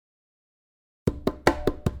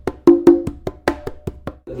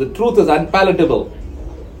The truth is unpalatable,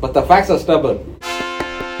 but the facts are stubborn.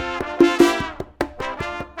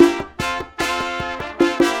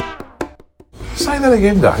 Say that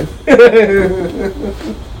again, Dave.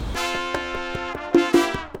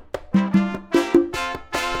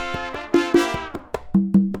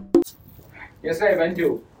 Yesterday I went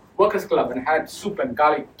to Workers Club and had soup and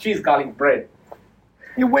cheese garlic bread.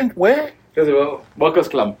 You went where? To the Workers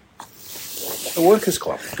Club. The Workers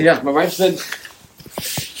Club. Yeah, my wife said,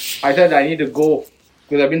 I said I need to go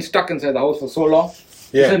because I've been stuck inside the house for so long.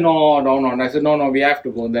 Yeah. She said, no. And I said, no, we have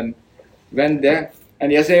to go. And then went there.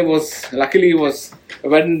 And yesterday luckily was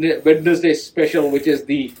Wednesday special, which is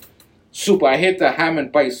the soup. I hate the ham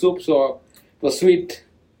and pie soup, so it was sweet.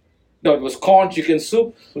 No, it was corn chicken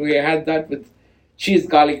soup. So we had that with cheese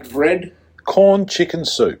garlic bread. Corn chicken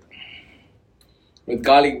soup. With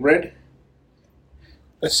garlic bread.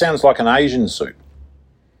 That sounds like an Asian soup.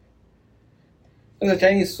 It's a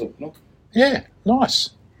Chinese soup, no? Yeah,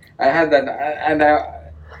 nice. I had that, and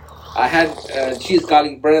I had cheese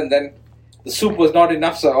garlic bread, and then the soup was not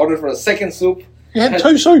enough, so I ordered for a second soup. You had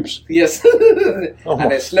two soups? Yes. Oh.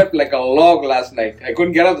 And I slept like a log last night. I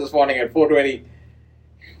couldn't get up this morning at 4:20.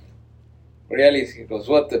 Really, it was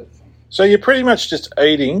worth it. So you're pretty much just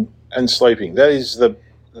eating and sleeping. That is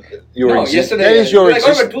Yesterday, that is your I got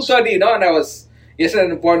up at existence. 2:30, and I was yesterday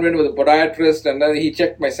an appointment with a podiatrist, and then he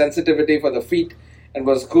checked my sensitivity for the feet and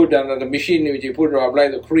was good, and the machine which you put to apply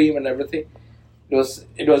the cream and everything, it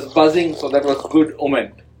was buzzing, so that was good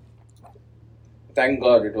omen. Thank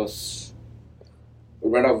God it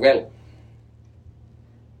went off well.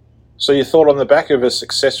 So you thought on the back of a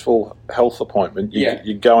successful health appointment,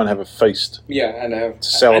 you'd go and have a feast. Yeah, and I have to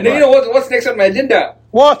celebrate. And then you know what's next on my agenda?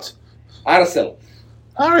 What? RSL.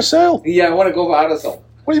 RSL? Yeah, I want to go for RSL.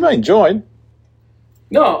 What do you mean, join?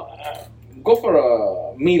 No, go for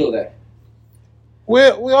a meal there.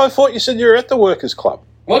 Well, I thought you said you were at the Workers' Club.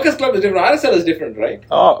 Workers' Club is different. RSL is different, right?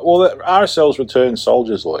 Oh, well, the RSL's Returned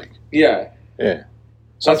Soldiers League. Yeah. Yeah.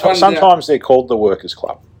 That's Sometimes they're called the Workers'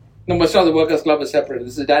 Club. No, but it's not. The Workers' Club is separate.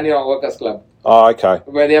 This is Daniel Workers' Club. Oh, okay.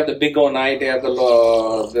 Where they have the big old night, they have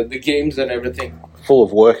the games and everything. Full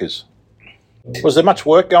of workers. Was there much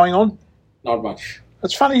work going on? Not much.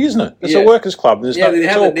 That's funny, isn't it? It's Yeah. a workers' club. There's Yeah, they it's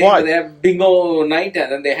have all the name, play. but they have bingo night,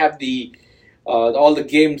 and then they have the all the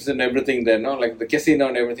games and everything there. No, like the casino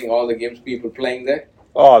and everything. All the games people playing there.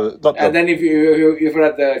 Oh, not And then if you're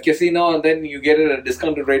at the casino, and then you get it at a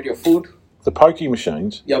discounted rate your food. the pokey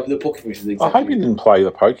machines. Yeah, the poker machines. I Exactly. hope you didn't play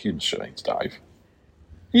the pokey machines, Dave.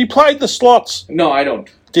 You played the slots. No, I don't.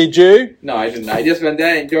 Did you? No, I didn't. I just went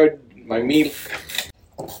there, enjoyed my meal.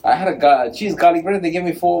 I had a cheese garlic bread. They gave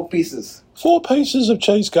me 4 pieces 4 pieces of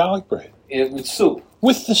cheese garlic bread. with soup.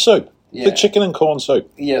 With the soup. Yeah. The chicken and corn soup.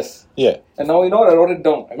 Yes. Yeah. And now you know what? I wrote it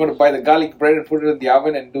down. I'm going to buy the garlic bread and put it in the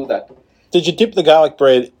oven and do that. Did you dip the garlic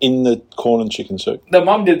bread in the corn and chicken soup? The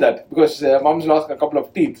mom did that because mom's lost a couple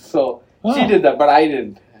of teeth, so she did that, but I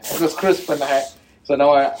didn't. It was crisp and so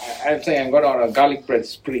now I'm saying I'm going on a garlic bread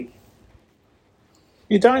spree.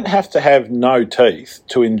 You don't have to have no teeth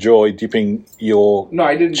to enjoy dipping your No,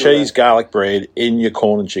 I didn't. cheese do garlic bread in your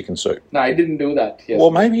corn and chicken soup. that. No, I didn't do that. Yes.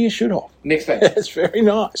 Well, maybe you should have. Next time. It's very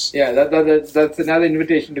nice. Yeah, that's another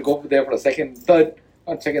invitation to go there for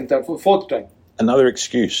a fourth time. Another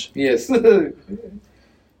excuse. Yes.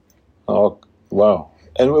 Oh, wow.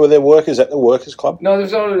 And were there workers at the Workers' Club? No,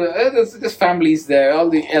 there's just families there. All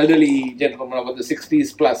the elderly gentlemen about the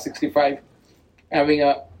 60s plus 65 having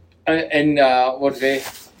a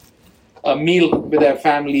meal with their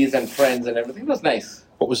families and friends and everything. It was nice.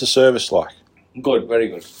 What was the service like? Good, very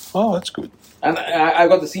good. Oh, that's good. And I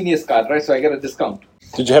got the seniors card, right? So I get a discount.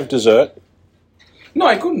 Did you have dessert? No,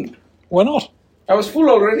 I couldn't. Why not? I was full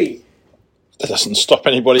already. That doesn't stop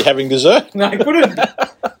anybody having dessert. No, I couldn't.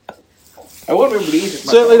 I won't be able to eat it.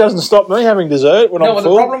 Certainly doesn't stop me having dessert when No, I'm but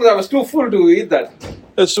full. the problem is I was too full to eat that.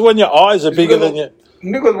 It's when your eyes are bigger than you.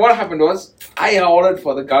 Because what happened was, I ordered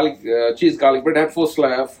for the cheese garlic bread. I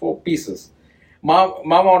had 4 pieces.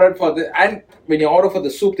 Mom ordered for and when you order for the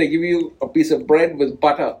soup, they give you a piece of bread with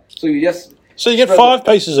butter. So you just... So you get 5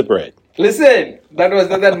 pieces of bread. Listen,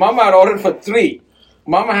 then Mama had ordered for 3.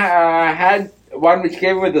 Mama had one which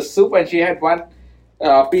came with the soup, and she had one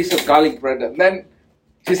piece of garlic bread. And then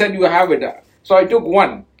she said, you have it. So I took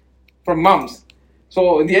one from Mom's.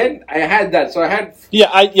 So in the end, I had that. So I had... You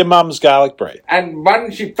ate your mum's garlic bread. And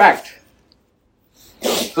one she packed.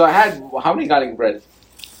 So I had how many garlic bread?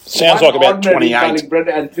 Sounds One like about ordinary 28. garlic bread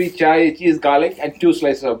and 3 cheese garlic and 2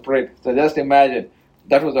 slices of bread. So just imagine.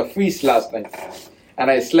 That was a feast last night. And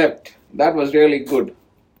I slept. That was really good.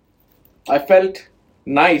 I felt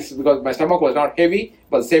nice because my stomach was not heavy,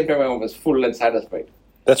 but at the same time I was full and satisfied.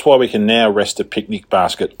 That's why we can now rest a picnic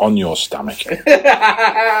basket on your stomach.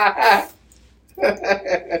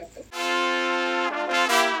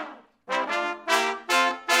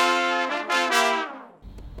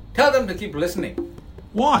 Tell them to keep listening.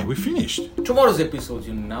 Why? We finished. Tomorrow's episode,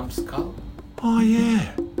 you numbskull. Oh,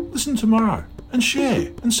 yeah. Listen tomorrow and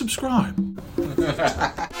share and subscribe.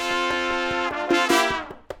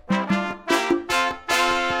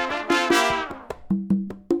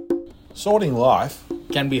 Sorting Life?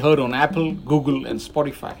 Can be heard on Apple, Google, and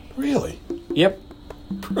Spotify. Really? Yep.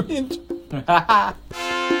 Brilliant.